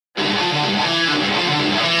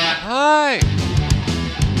Hi!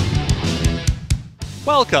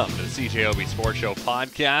 Welcome to the CJOB Sports Show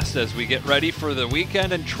podcast as we get ready for the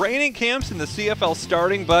weekend and training camps in the CFL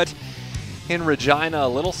starting, but in Regina, a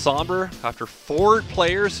little somber after 4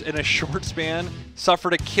 players in a short span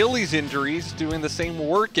suffered Achilles injuries doing the same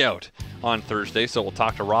workout on Thursday. So we'll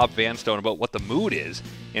talk to Rob Vanstone about what the mood is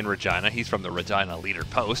in Regina. He's from the Regina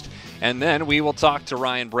Leader-Post. And then we will talk to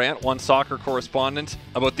Ryan Brandt, one soccer correspondent,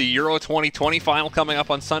 about the Euro 2020 final coming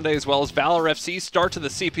up on Sunday, as well as Valor FC's start to the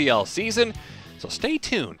CPL season. So stay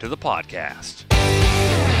tuned to the podcast.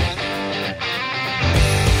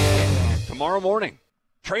 Tomorrow morning,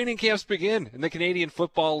 training camps begin in the Canadian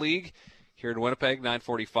Football League here in Winnipeg,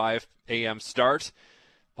 9:45 a.m. start.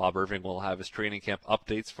 Bob Irving will have his training camp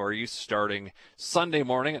updates for you starting Sunday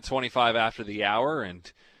morning at 25 after the hour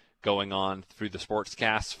and going on through the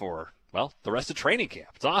sportscasts for, well, the rest of training camp.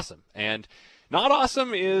 It's awesome. And not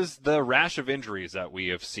awesome is the rash of injuries that we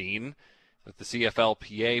have seen, with the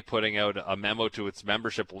CFLPA putting out a memo to its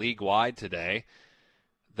membership league-wide today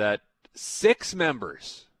that 6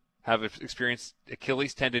 members have experienced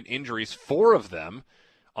Achilles tendon injuries, 4 of them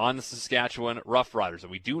on the Saskatchewan Roughriders.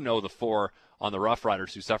 And we do know the 4 on the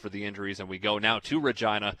Roughriders who suffered the injuries. And we go now to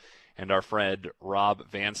Regina and our friend Rob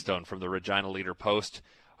Vanstone from the Regina Leader-Post.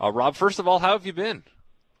 Rob, first of all, how have you been?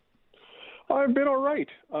 I've been all right.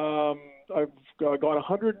 I've got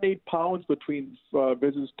 108 pounds between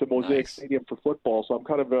visits to Mosaic Stadium for football, so I'm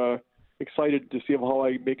kind of excited to see how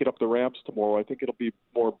I make it up the ramps tomorrow. I think it'll be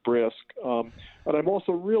more brisk. And I'm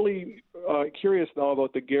also really curious now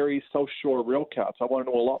about the Gary South Shore Railcats. I want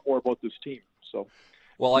to know a lot more about this team. So,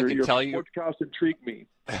 well, I can tell you, your podcast intrigued me.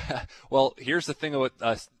 Well, here's the thing about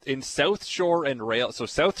in South Shore and Rail. So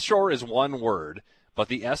South Shore is one word, but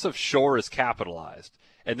the S of Shore is capitalized,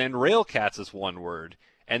 and then Railcats is one word,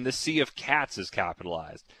 and the C of Cats is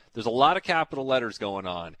capitalized. There's a lot of capital letters going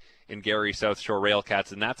on in Gary South Shore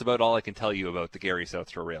Railcats, and that's about all I can tell you about the Gary South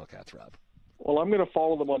Shore Railcats, Rob. Well, I'm going to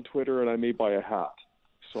follow them on Twitter, and I may buy a hat.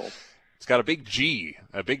 So it's got a big G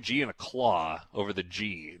and a claw over the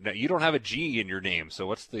G. Now, you don't have a G in your name, so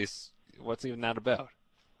what's even that about?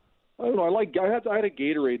 I don't know. I had a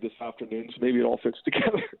Gatorade this afternoon, so maybe it all fits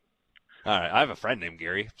together. All right, I have a friend named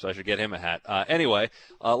Gary, so I should get him a hat. Anyway,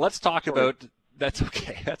 let's talk about. That's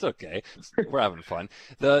okay. That's okay. We're having fun.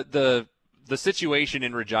 The situation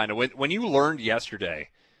in Regina. When you learned yesterday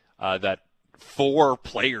that 4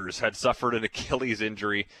 players had suffered an Achilles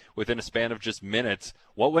injury within a span of just minutes,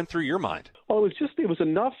 what went through your mind? Well, it was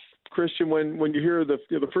enough, Christian. When you hear the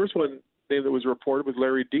first one name that was reported was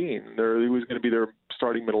Larry Dean. He was going to be their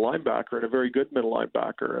starting middle linebacker and a very good middle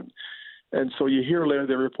linebacker. And so you hear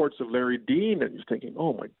the reports of Larry Dean, and you're thinking,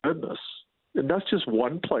 oh, my goodness. And that's just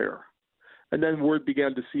one player. And then word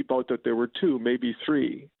began to seep out that there were 2, maybe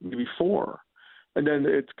 3, maybe 4. And then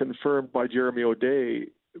it's confirmed by Jeremy O'Day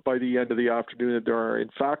by the end of the afternoon that there are, in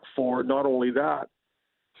fact, 4. Not only that,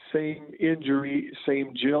 same injury,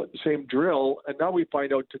 same drill. And now we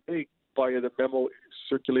find out today via the memo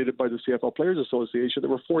circulated by the CFL Players Association there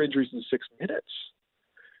were 4 injuries in 6 minutes.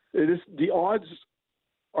 The odds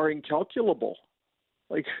are incalculable.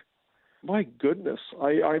 Like, my goodness,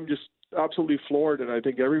 I'm just absolutely floored, and I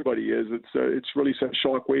think everybody is. It's really sent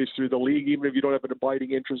shockwaves through the league, even if you don't have an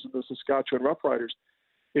abiding interest in the Saskatchewan Roughriders.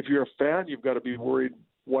 If you're a fan, you've got to be worried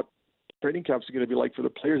what training camps are going to be like for the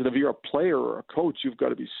players. And if you're a player or a coach, you've got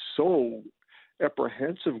to be so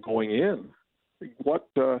apprehensive going in. What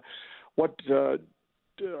and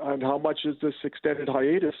how much is this extended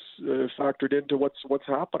hiatus factored into what's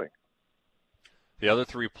happening? The other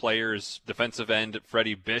 3 players, defensive end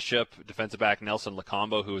Freddie Bishop, defensive back Nelson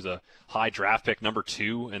Lacombo, who was a high draft pick, number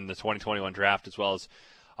 2 in the 2021 draft, as well as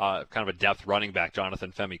kind of a depth running back,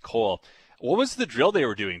 Jonathan Femi Cole. What was the drill they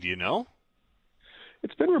were doing? Do you know?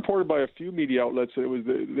 It's been reported by a few media outlets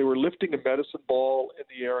that they were lifting a medicine ball in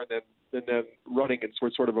the air and then running in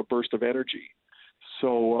sort of a burst of energy.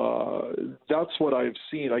 So that's what I've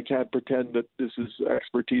seen. I can't pretend that this is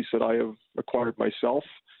expertise that I have acquired myself.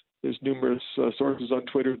 There's numerous sources on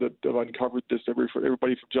Twitter that have uncovered this,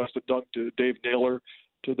 everybody from Justin Dunk to Dave Naylor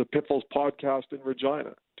to the Pitfalls podcast in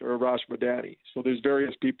Regina to Arash Madani. So there's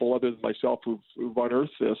various people other than myself who've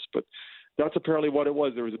unearthed this, but that's apparently what it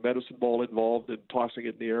was. There was a medicine ball involved in tossing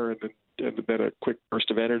it in the air and then a quick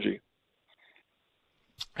burst of energy.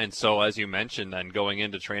 And so, as you mentioned, then going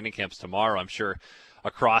into training camps tomorrow, I'm sure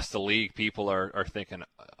across the league people are thinking,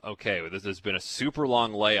 okay, this has been a super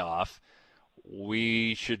long layoff.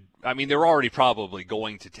 They're already probably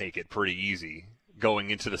going to take it pretty easy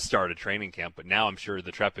going into the start of training camp, but now I'm sure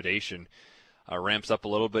the trepidation ramps up a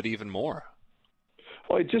little bit even more.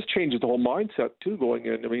 Well, it just changes the whole mindset too going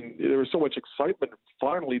in. I mean, there was so much excitement.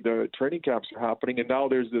 Finally, the training camps are happening, and now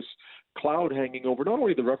there's this cloud hanging over not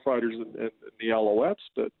only the Rough Riders and the Alouettes,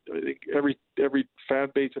 but I think every fan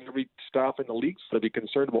base and every staff in the league's going to be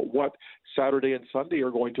concerned about what Saturday and Sunday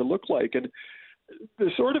are going to look like. And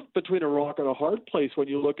they're sort of between a rock and a hard place when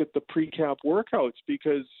you look at the pre-camp workouts,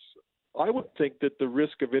 because I would think that the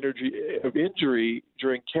risk of injury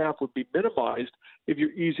during camp would be minimized if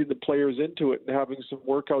you're easing the players into it and having some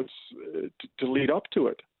workouts to lead up to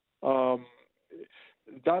it.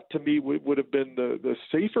 That to me would have been the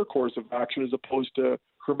safer course of action, as opposed to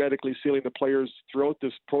hermetically sealing the players throughout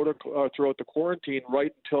this protocol, throughout the quarantine,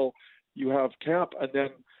 right until you have camp, and then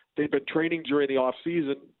they've been training during the off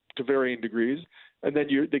season to varying degrees, and then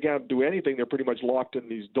they can't do anything. They're pretty much locked in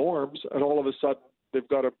these dorms, and all of a sudden they've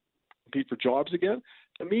got to compete for jobs again.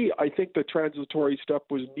 To me, I think the transitory step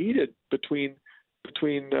was needed between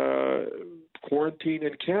quarantine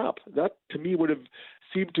and camp. That to me would have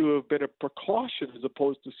seemed to have been a precaution, as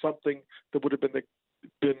opposed to something that would have been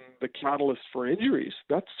the catalyst for injuries.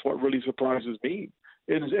 That's what really surprises me.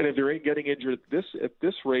 And if they're getting injured at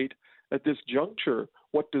this rate, at this juncture,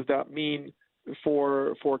 what does that mean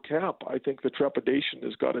for camp? I think the trepidation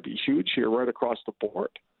has got to be huge here, right across the board.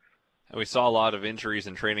 And we saw a lot of injuries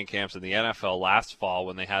in training camps in the NFL last fall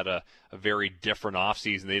when they had a very different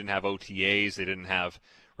offseason. They didn't have OTAs. They didn't have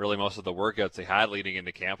really most of the workouts they had leading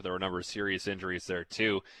into camp. There were a number of serious injuries there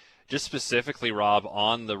too. Just specifically, Rob,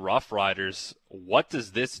 on the Rough Riders, what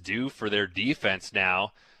does this do for their defense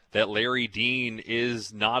now that Larry Dean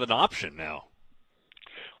is not an option now?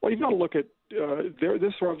 Well, you've got to look at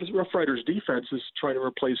this Rough Riders defense is trying to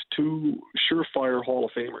replace two surefire Hall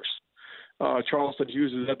of Famers. Charleston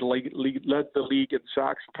Hughes has led the league in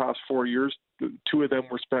sacks the past 4 years. Two of them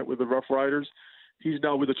were spent with the Rough Riders. He's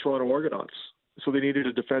now with the Toronto Argonauts. So they needed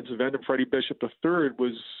a defensive end, and Freddie Bishop III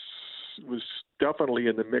was definitely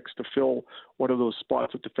in the mix to fill one of those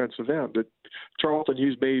spots at defensive end. Charleston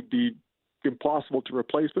Hughes may be impossible to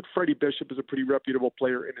replace, but Freddie Bishop is a pretty reputable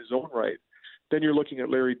player in his own right. Then you're looking at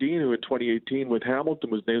Larry Dean, who in 2018 with Hamilton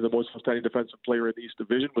was named the most outstanding defensive player in the East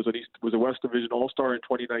Division, was a West Division All-Star in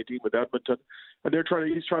 2019 with Edmonton, and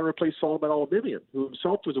he's trying to replace Solomon Alamimian, who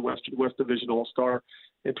himself was a West Division All-Star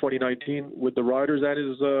in 2019 with the Riders, and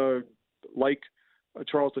is like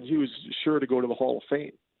Charleston Hughes, sure to go to the Hall of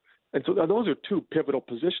Fame. And so those are two pivotal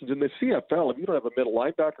positions in the CFL. If you don't have a middle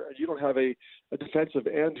linebacker and you don't have a defensive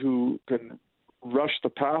end who can rush the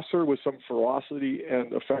passer with some ferocity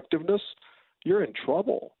and effectiveness, you're in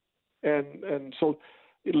trouble. And so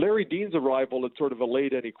Larry Dean's arrival had sort of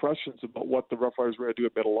allayed any questions about what the Rough Riders were going to do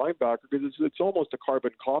at middle linebacker, because it's almost a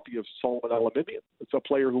carbon copy of Solomon Alamimian. It's a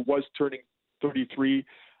player who was turning 33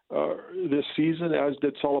 this season, as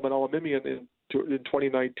did Solomon Alamimian in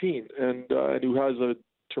 2019, and who has a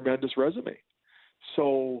tremendous resume.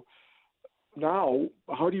 So now,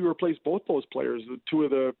 how do you replace both those players? Two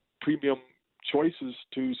of the premium choices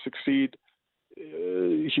to succeed,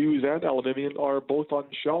 Hughes and Alamimian, are both on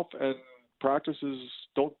the shelf, and practices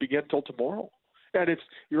don't begin till tomorrow. And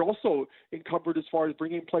you're also encumbered as far as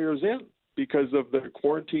bringing players in because of the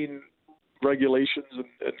quarantine regulations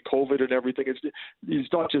and COVID and everything.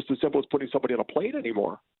 It's not just as simple as putting somebody on a plane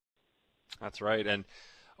anymore. That's right. And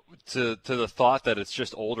to the thought that it's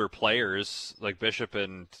just older players like Bishop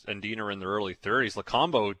and Dean are in their early 30s,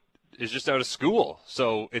 Lacombo is just out of school.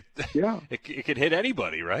 So it could hit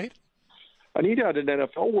anybody, right? And he'd had an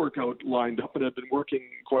NFL workout lined up and had been working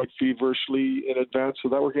quite feverishly in advance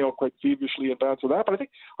of that, working out quite feverishly in advance of that. But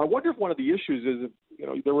I wonder if one of the issues is,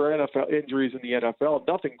 there were NFL injuries in the NFL,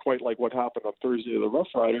 nothing quite like what happened on Thursday to the Rough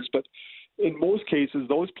Riders. But in most cases,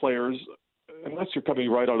 those players, unless you're coming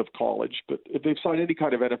right out of college, but if they've signed any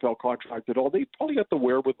kind of NFL contract at all, they probably have the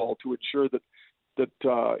wherewithal to ensure that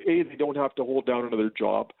A, they don't have to hold down another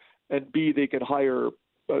job, and B, they can hire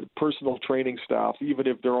personal training staff, even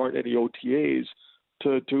if there aren't any OTAs,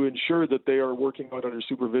 to ensure that they are working out under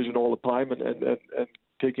supervision all the time and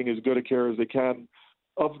taking as good a care as they can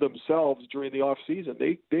of themselves during the off season.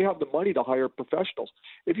 They have the money to hire professionals.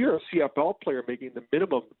 If you're a CFL player making the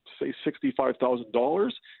minimum, say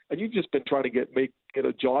 $65,000, and you've just been trying to get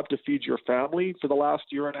a job to feed your family for the last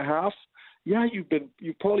year and a half, yeah, you've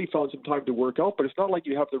probably found some time to work out, but it's not like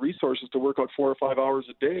you have the resources to work out 4 or 5 hours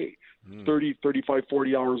a day, 30, 35,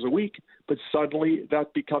 40 hours a week. But suddenly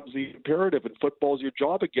that becomes the imperative, and football's your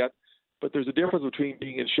job again. But there's a difference between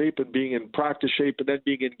being in shape and being in practice shape and then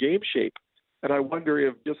being in game shape. And I wonder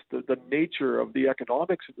if just the nature of the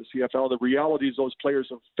economics of the CFL, the realities those players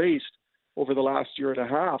have faced over the last year and a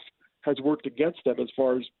half, has worked against them as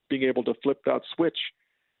far as being able to flip that switch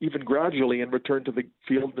even gradually and return to the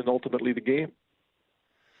field and ultimately the game.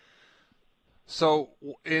 So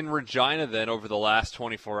in Regina, then, over the last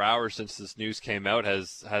 24 hours since this news came out,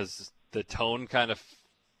 has the tone kind of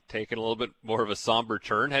taken a little bit more of a somber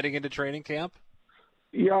turn heading into training camp?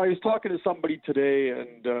 Yeah, I was talking to somebody today,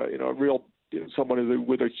 and someone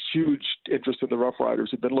with a huge interest in the Rough Riders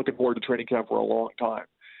who'd been looking forward to training camp for a long time,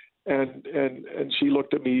 and she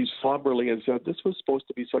looked at me somberly and said, "This was supposed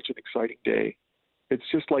to be such an exciting day. It's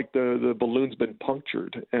just like the balloon's been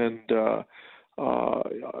punctured." And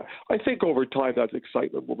I think over time that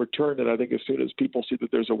excitement will return, and I think as soon as people see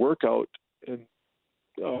that there's a workout, and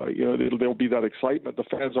there'll be that excitement. The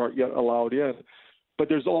fans aren't yet allowed in, but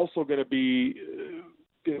there's also going to be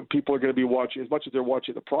people are going to be watching as much as they're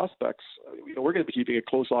watching the prospects. We're going to be keeping a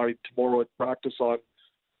close eye tomorrow at practice on,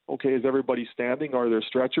 okay, is everybody standing? Are there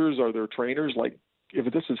stretchers? Are there trainers? Like,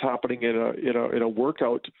 if this is happening in a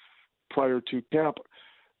workout prior to camp,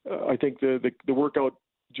 I think the workout,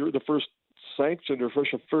 the first sanctioned or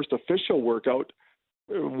first official workout,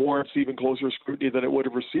 warrants even closer scrutiny than it would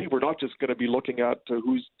have received. We're not just going to be looking at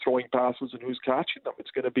who's throwing passes and who's catching them.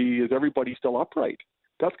 It's going to be, is everybody still upright?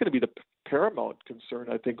 That's going to be the paramount concern,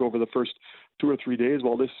 I think, over the first 2 or 3 days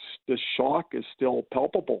while this shock is still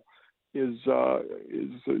palpable. Is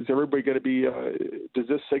everybody going to be? Does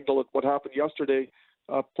this signal that what happened yesterday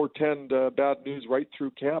portend bad news right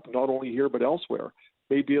through camp, not only here but elsewhere?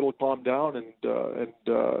 Maybe it'll calm down and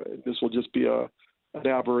this will just be an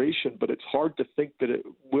aberration. But it's hard to think that it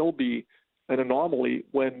will be an anomaly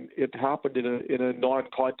when it happened in a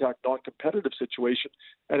non-contact, non-competitive situation.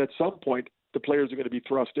 And at some point, the players are going to be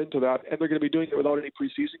thrust into that, and they're going to be doing it without any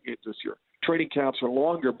preseason games this year. Training camps are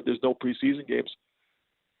longer, but there's no preseason games.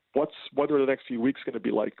 What are the next few weeks going to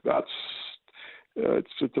be like?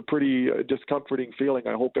 It's a pretty discomforting feeling.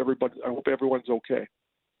 I hope everyone's okay.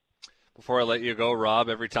 Before I let you go, Rob,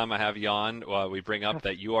 every time I have you on, we bring up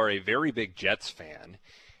that you are a very big Jets fan.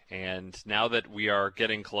 And now that we are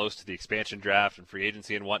getting close to the expansion draft and free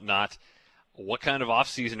agency and whatnot, what kind of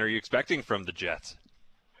offseason are you expecting from the Jets?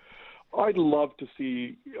 I'd love to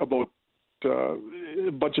see about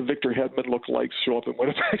a bunch of Victor Hedman lookalikes show up in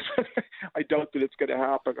Winnipeg. I doubt that it's going to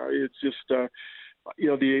happen. It's just, they're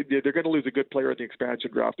going to lose a good player in the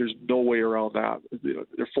expansion draft. There's no way around that.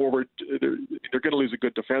 They're forward. They're going to lose a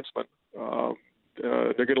good defenseman.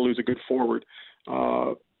 They're going to lose a good forward.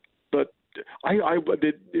 But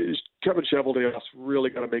Kevin Cheveldayoff's really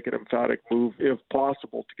got to make an emphatic move, if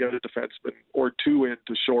possible, to get a defenseman or two in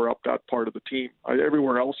to shore up that part of the team.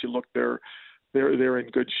 Everywhere else you look, they're in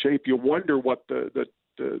good shape. You wonder what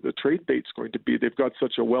the trade bait's going to be. They've got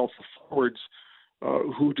such a wealth of forwards.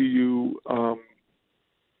 Who do you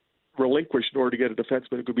relinquish in order to get a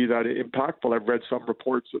defenseman who could be that impactful? I've read some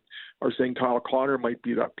reports that are saying Kyle Connor might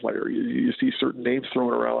be that player. You see certain names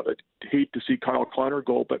thrown around. I'd hate to see Kyle Connor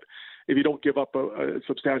go, but if you don't give up a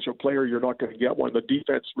substantial player, you're not going to get one. The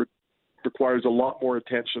defense requires a lot more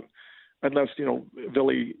attention, unless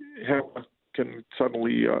Ville Hunt can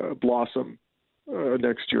suddenly blossom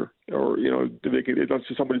next year, or that's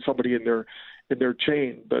somebody in their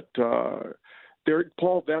chain. But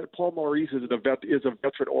Paul Maurice is a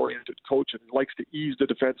veteran-oriented coach and likes to ease the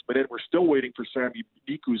defenseman in. We're still waiting for Sami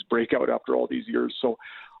Niku's breakout after all these years. So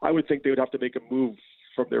I would think they would have to make a move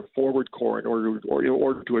from their forward core in order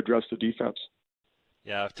to address the defense.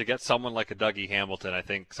 Yeah, to get someone like a Dougie Hamilton, I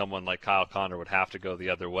think someone like Kyle Connor would have to go the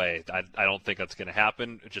other way. I don't think that's going to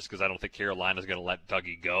happen, just because I don't think Carolina's going to let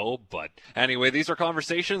Dougie go. But anyway, these are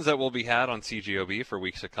conversations that will be had on CJOB for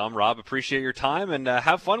weeks to come. Rob, appreciate your time, and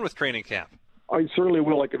have fun with training camp. I certainly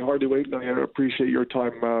will. I can hardly wait, and I appreciate your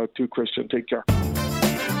time too, Christian. Take care.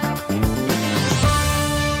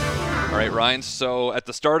 All right, Ryan, so at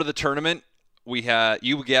the start of the tournament, we had,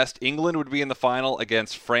 you guessed, England would be in the final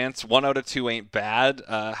against France. 1 out of 2 ain't bad.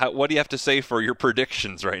 What do you have to say for your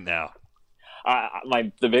predictions right now?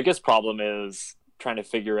 The biggest problem is trying to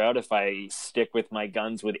figure out if I stick with my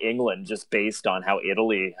guns with England, just based on how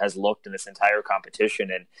Italy has looked in this entire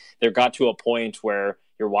competition. And there got to a point where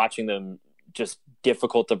you're watching them just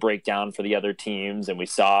difficult to break down for the other teams. And we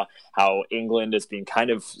saw how England has been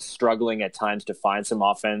kind of struggling at times to find some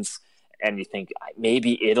offense. And you think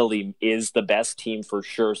maybe Italy is the best team for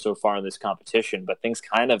sure so far in this competition, but things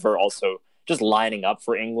kind of are also just lining up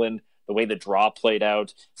for England. The way the draw played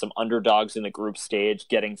out, some underdogs in the group stage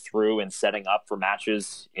getting through and setting up for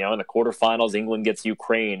matches. In the quarterfinals, England gets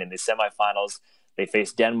Ukraine. In the semifinals, they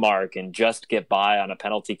face Denmark and just get by on a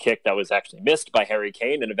penalty kick that was actually missed by Harry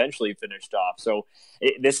Kane and eventually finished off. So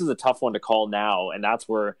this is a tough one to call now, and that's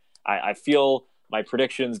where I feel my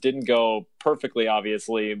predictions didn't go perfectly,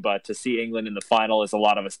 obviously, but to see England in the final, as a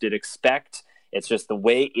lot of us did expect, it's just the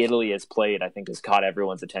way Italy has played, I think, has caught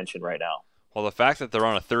everyone's attention right now. Well, the fact that they're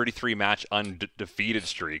on a 33-match undefeated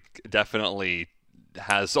streak definitely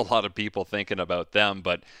has a lot of people thinking about them.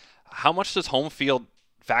 But how much does home field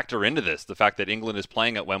factor into this, the fact that England is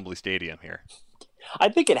playing at Wembley Stadium here? I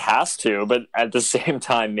think it has to, but at the same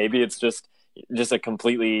time, maybe it's just a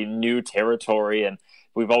completely new territory. And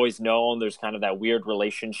we've always known there's kind of that weird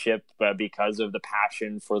relationship because of the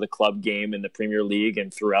passion for the club game in the Premier League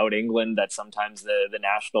and throughout England, that sometimes the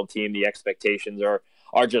national team, the expectations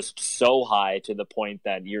are just so high to the point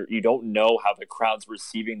that you don't know how the crowd's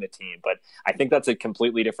receiving the team. But I think that's a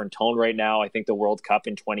completely different tone right now. I think the World Cup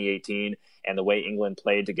in 2018 and the way England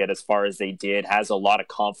played to get as far as they did has a lot of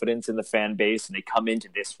confidence in the fan base, and they come into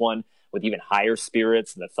this one with even higher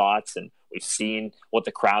spirits and the thoughts. And we've seen what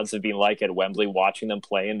the crowds have been like at Wembley watching them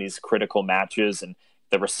play in these critical matches, and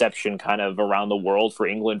the reception kind of around the world for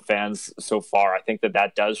England fans so far. I think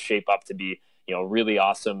that does shape up to be, really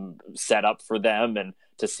awesome setup for them, and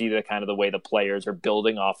to see the kind of the way the players are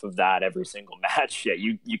building off of that every single match. Yeah,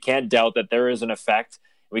 you can't doubt that there is an effect.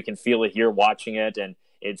 We can feel it here watching it, and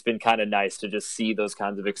it's been kind of nice to just see those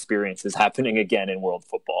kinds of experiences happening again in world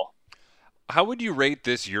football. How would you rate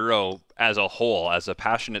this Euro as a whole, as a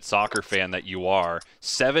passionate soccer fan that you are?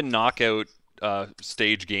 7 knockout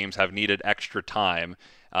stage games have needed extra time,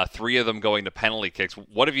 3 of them going to penalty kicks.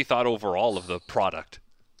 What have you thought overall of the product?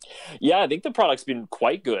 Yeah, I think the product's been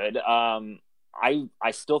quite good.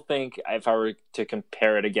 I still think if I were to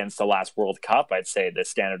compare it against the last World Cup, I'd say the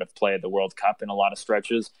standard of play of the World Cup in a lot of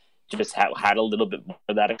stretches just had a little bit more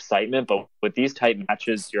of that excitement. But with these type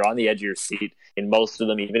matches, you're on the edge of your seat in most of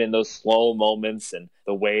them, even in those slow moments, and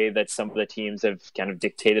the way that some of the teams have kind of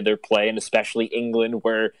dictated their play, and especially England,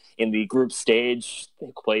 where in the group stage they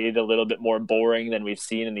played a little bit more boring than we've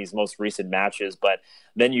seen in these most recent matches. But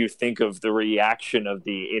then you think of the reaction of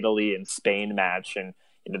the Italy and Spain match, and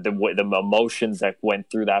the emotions that went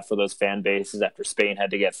through that for those fan bases after Spain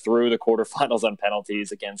had to get through the quarterfinals on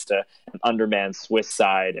penalties against an undermanned Swiss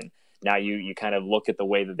side. And now you kind of look at the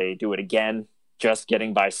way that they do it again, just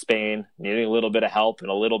getting by Spain, needing a little bit of help and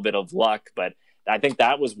a little bit of luck. But I think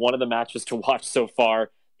that was one of the matches to watch so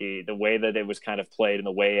far. The way that it was kind of played and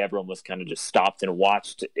the way everyone was kind of just stopped and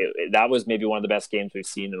watched, that was maybe one of the best games we've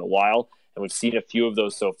seen in a while. And we've seen a few of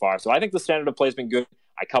those so far. So I think the standard of play has been good.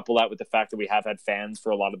 I couple that with the fact that we have had fans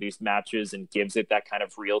for a lot of these matches, and gives it that kind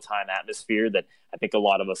of real-time atmosphere that I think a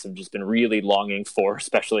lot of us have just been really longing for,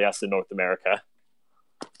 especially us in North America.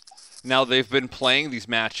 Now, they've been playing these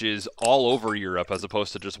matches all over Europe as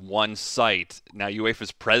opposed to just one site. Now,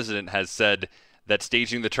 UEFA's president has said that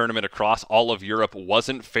staging the tournament across all of Europe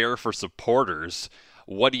wasn't fair for supporters.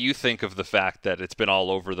 What do you think of the fact that it's been all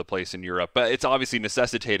over the place in Europe? But it's obviously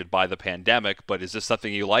necessitated by the pandemic, but is this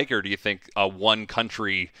something you like, or do you think a one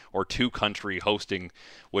country or two country hosting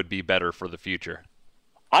would be better for the future?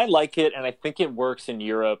 I like it, and I think it works in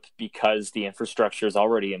Europe because the infrastructure is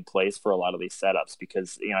already in place for a lot of these setups.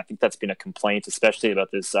 Because I think that's been a complaint, especially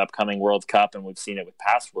about this upcoming World Cup, and we've seen it with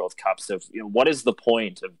past World Cups. Of what is the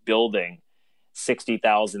point of building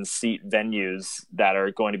 60,000 seat venues that are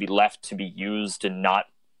going to be left to be used and not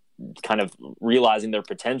kind of realizing their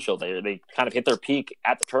potential? They kind of hit their peak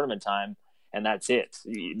at the tournament time, and that's it.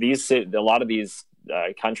 A lot of these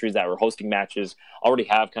countries that were hosting matches already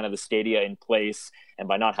have kind of the stadia in place, and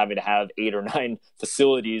by not having to have 8 or 9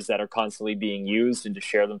 facilities that are constantly being used and to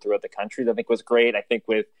share them throughout the country, I think was great. I think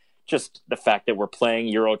with just the fact that we're playing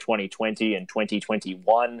Euro 2020 and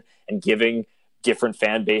 2021 and giving different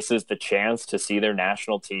fan bases the chance to see their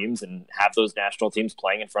national teams and have those national teams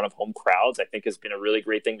playing in front of home crowds, I think has been a really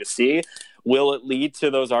great thing to see. Will it lead to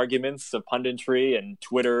those arguments of punditry and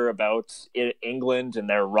Twitter about England and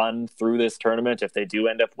their run through this tournament? If they do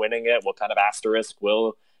end up winning it, what kind of asterisk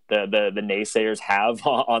will the naysayers have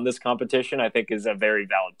on this competition? I think is a very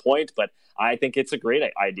valid point, but I think it's a great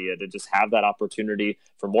idea to just have that opportunity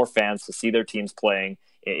for more fans to see their teams playing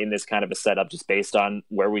in this kind of a setup, just based on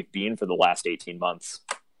where we've been for the last 18 months.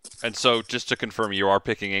 And so, just to confirm, you are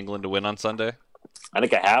picking England to win on Sunday? I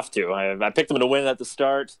think I have to. I picked them to win at the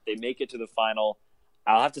start. They make it to the final.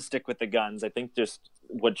 I'll have to stick with the guns. I think just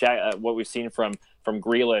what we've seen from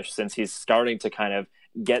Grealish, since he's starting to kind of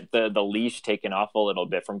get the leash taken off a little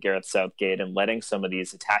bit from Gareth Southgate and letting some of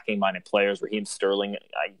these attacking-minded players, Raheem Sterling,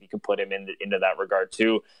 you can put him into that regard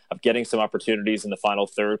too, of getting some opportunities in the final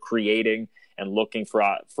third, creating and looking for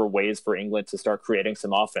ways for England to start creating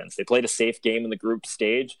some offense. They played a safe game in the group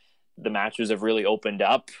stage. The matches have really opened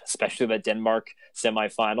up, especially that Denmark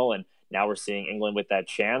semifinal, and now we're seeing England with that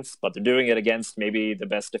chance, but they're doing it against maybe the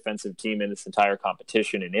best defensive team in this entire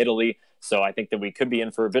competition in Italy. So I think that we could be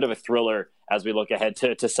in for a bit of a thriller as we look ahead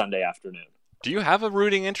to Sunday afternoon. Do you have a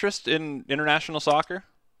rooting interest in international soccer?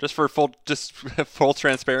 Just for full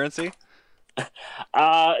transparency?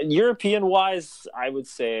 European wise, I would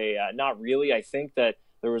say not really. I think that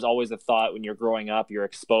there was always a thought when you're growing up, you're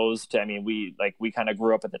exposed to, I mean, we kind of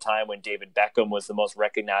grew up at the time when David Beckham was the most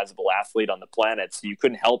recognizable athlete on the planet. So you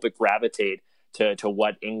couldn't help but gravitate to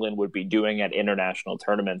what England would be doing at international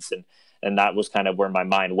tournaments. And that was kind of where my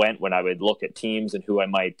mind went when I would look at teams and who I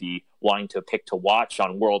might be wanting to pick to watch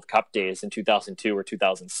on World Cup days in 2002 or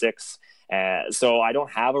 2006. So I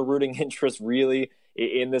don't have a rooting interest really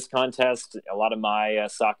in this contest. A lot of my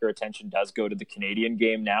soccer attention does go to the Canadian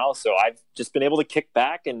game now. So I've just been able to kick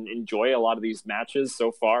back and enjoy a lot of these matches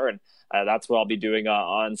so far. And that's what I'll be doing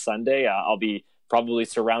on Sunday. I'll be probably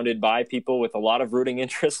surrounded by people with a lot of rooting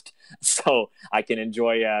interest, so I can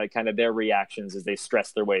enjoy kind of their reactions as they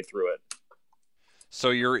stress their way through it. So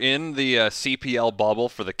you're in the CPL bubble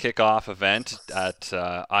for the kickoff event at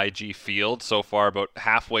IG Field. So far, about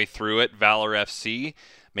halfway through it, Valor FC.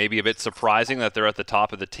 Maybe a bit surprising that they're at the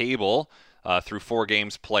top of the table through 4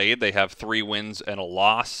 games played. They have 3 wins and a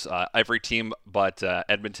loss. Every team but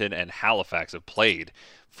Edmonton and Halifax have played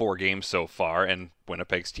 4 games so far, and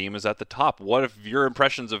Winnipeg's team is at the top. What have your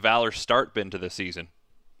impressions of Valor's start been to this season?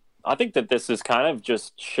 I think that this is kind of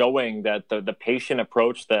just showing that the patient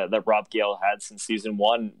approach that Rob Gale had since season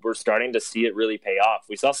 1, we're starting to see it really pay off.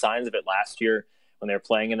 We saw signs of it last year when they were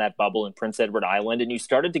playing in that bubble in Prince Edward Island, and you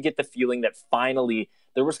started to get the feeling that finally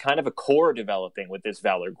there was kind of a core developing with this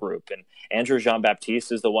Valor group. And Andrew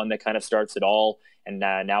Jean-Baptiste is the one that kind of starts it all, and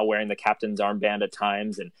now wearing the captain's armband at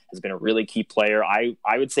times and has been a really key player. I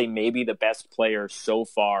would say maybe the best player so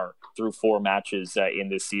far through 4 matches in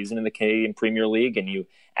this season in the Canadian Premier League. And you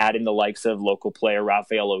add in the likes of local player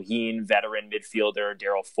Raphael Oheen, veteran midfielder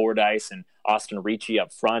Daryl Fordyce, and Austin Ricci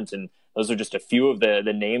up front. And those are just a few of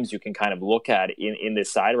the names you can kind of look at in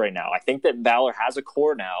this side right now. I think that Valor has a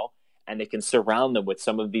core now, and they can surround them with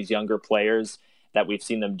some of these younger players that we've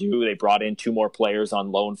seen them do. They brought in 2 more players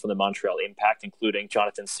on loan from the Montreal Impact, including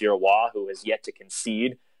Jonathan Sirois, who has yet to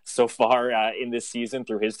concede so far in this season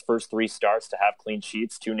through his first 3 starts to have clean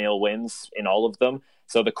sheets, 2-0 wins in all of them.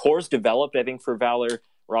 So the core's developed, I think, for Valor.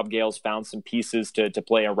 Rob Gale's found some pieces to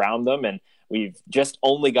play around them, and we've just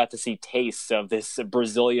only got to see tastes of this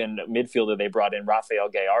Brazilian midfielder they brought in, Rafael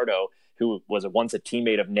Gallardo, who was once a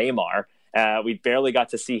teammate of Neymar. We barely got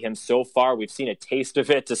to see him so far. We've seen a taste of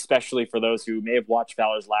it, especially for those who may have watched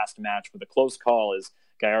Valor's last match with a close call as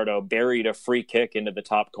Gallardo buried a free kick into the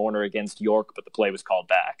top corner against York, but the play was called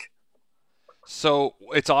back. So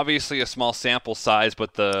it's obviously a small sample size,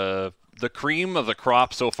 but the cream of the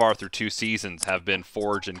crop so far through 2 seasons have been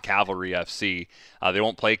Forge and Cavalry FC. They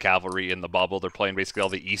won't play Cavalry in the bubble. They're playing basically all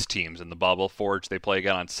the East teams in the bubble. Forge, they play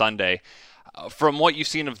again on Sunday. From what you've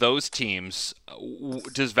seen of those teams,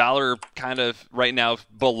 does Valor kind of right now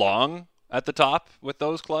belong at the top with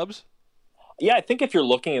those clubs? Yeah, I think if you're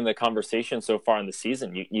looking in the conversation so far in the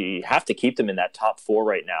season, you have to keep them in that top 4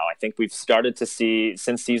 right now. I think we've started to see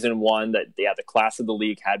since season 1 that the class of the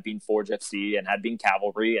league had been Forge FC and had been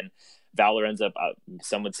Cavalry, and Valor ends up,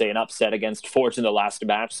 some would say, an upset against Forge in the last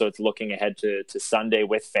match. So it's looking ahead to Sunday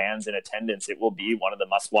with fans in attendance. It will be one of the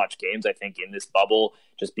must-watch games, I think, in this bubble,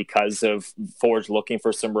 just because of Forge looking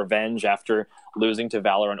for some revenge after losing to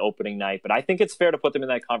Valor on opening night. But I think it's fair to put them in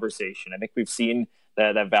that conversation. I think we've seen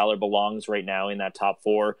that Valor belongs right now in that top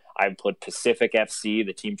 4. I would put Pacific FC,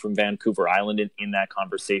 the team from Vancouver Island, in that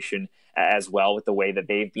conversation as well, with the way that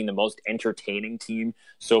they've been the most entertaining team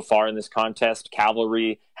so far in this contest.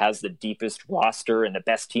 Cavalry has the deepest roster and the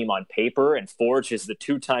best team on paper, and Forge is the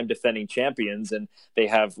 2-time defending champions, and they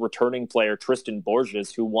have returning player Tristan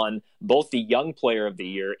Borges, who won both the Young Player of the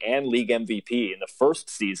Year and League MVP in the first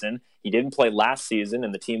season. He didn't play last season,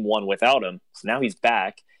 and the team won without him, so now he's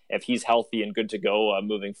back. If he's healthy and good to go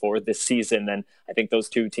moving forward this season, then I think those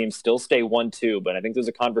 2 teams still stay 1-2. But I think there's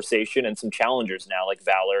a conversation and some challengers now like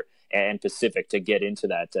Valor and Pacific to get into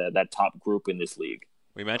that top group in this league.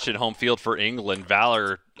 We mentioned home field for England.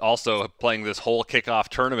 Valor also playing this whole kickoff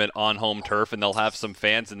tournament on home turf, and they'll have some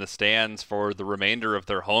fans in the stands for the remainder of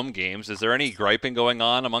their home games. Is there any griping going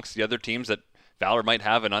on amongst the other teams that Valor might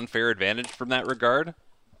have an unfair advantage from that regard?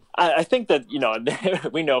 I think that,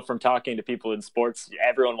 we know from talking to people in sports,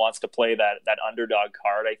 everyone wants to play that underdog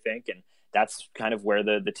card, I think, and that's kind of where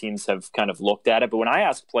the teams have kind of looked at it. But when I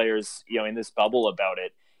ask players, in this bubble about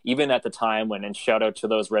it, even at the time when, and shout out to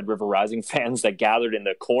those Red River Rising fans that gathered in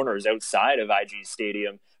the corners outside of IG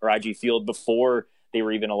Stadium or IG Field before they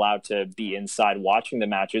were even allowed to be inside watching the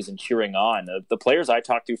matches and cheering on, the players I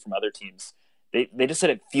talked to from other teams, they just said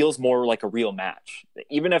it feels more like a real match.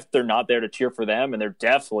 Even if they're not there to cheer for them, and they're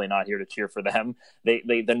definitely not here to cheer for them,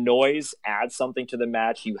 the noise adds something to the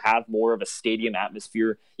match. You have more of a stadium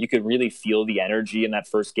atmosphere. You could really feel the energy in that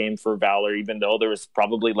first game for Valor, even though there was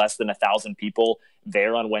probably less than 1,000 people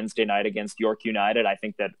there on Wednesday night against York United. I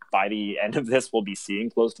think that by the end of this, we'll be seeing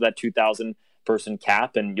close to that 2,000 person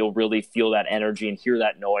cap, and you'll really feel that energy and hear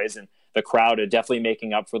that noise. And the crowd are definitely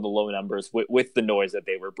making up for the low numbers with the noise that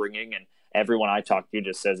they were bringing. And everyone I talked to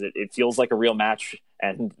just says it feels like a real match,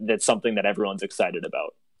 and that's something that everyone's excited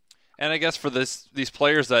about. And I guess for these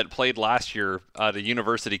players that played last year at a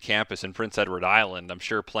university campus in Prince Edward Island, I'm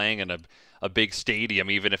sure playing in a big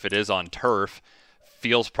stadium, even if it is on turf,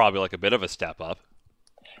 feels probably like a bit of a step up.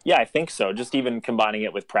 Yeah, I think so. Just even combining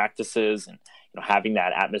it with practices and having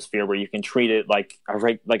that atmosphere where you can treat it like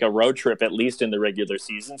a road trip, at least in the regular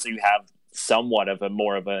season. So you have somewhat of a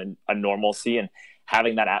normalcy, and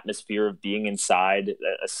having that atmosphere of being inside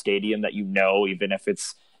a stadium that even if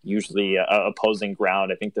it's usually a opposing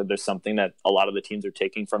ground. I think that there's something that a lot of the teams are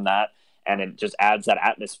taking from that, and it just adds that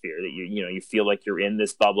atmosphere that you feel like you're in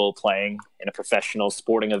this bubble playing in a professional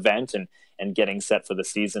sporting event and getting set for the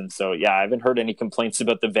season. So yeah, I haven't heard any complaints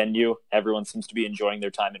about the venue. Everyone seems to be enjoying their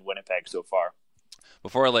time in Winnipeg so far.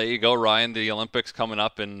 Before I let you go, Ryan, the Olympics coming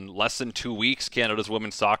up in less than 2 weeks. Canada's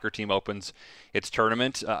women's soccer team opens its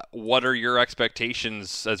tournament. What are your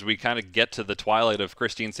expectations as we kind of get to the twilight of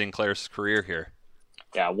Christine Sinclair's career here?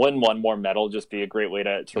 Yeah, one more medal just be a great way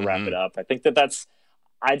to wrap it up. I think that's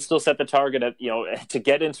I'd still set the target at, to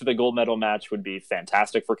get into the gold medal match would be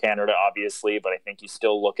fantastic for Canada, obviously, but I think you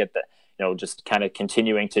still look at the, just kind of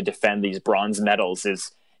continuing to defend these bronze medals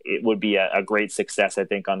it would be a great success, I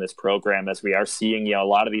think, on this program, as we are seeing, a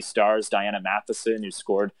lot of these stars. Diana Matheson, who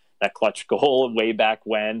scored that clutch goal way back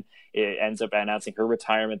when, it ends up announcing her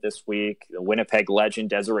retirement this week. The Winnipeg legend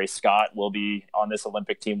Desiree Scott will be on this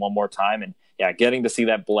Olympic team one more time. And yeah, getting to see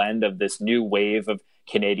that blend of this new wave of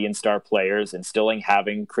Canadian star players and still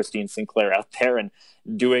having Christine Sinclair out there and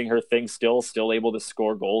doing her thing, still able to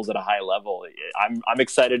score goals at a high level. I'm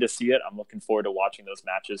excited to see it. I'm looking forward to watching those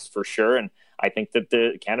matches for sure. And I think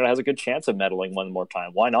that Canada has a good chance of medaling one more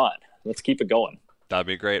time. Why not? Let's keep it going. That'd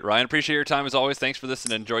be great. Ryan, appreciate your time as always. Thanks for this,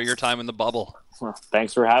 and enjoy your time in the bubble. Well,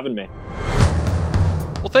 thanks for having me.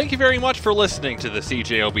 Well, thank you very much for listening to the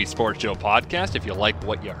CJOB Sports Show podcast. If you like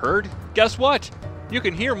what you heard, guess what? You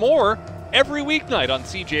can hear more every weeknight on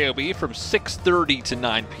CJOB from 6:30 to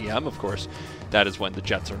 9 p.m. Of course, that is when the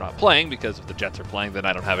Jets are not playing, because if the Jets are playing, then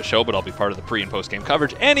I don't have a show, but I'll be part of the pre- and post-game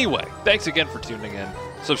coverage. Anyway, thanks again for tuning in.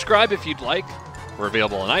 Subscribe if you'd like. We're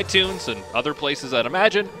available on iTunes and other places, I'd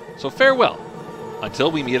imagine. So farewell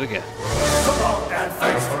until we meet again. So long and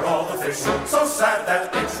thanks for all the fish. So sad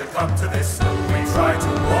that it should come to this. We try to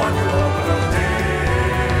warn you all, but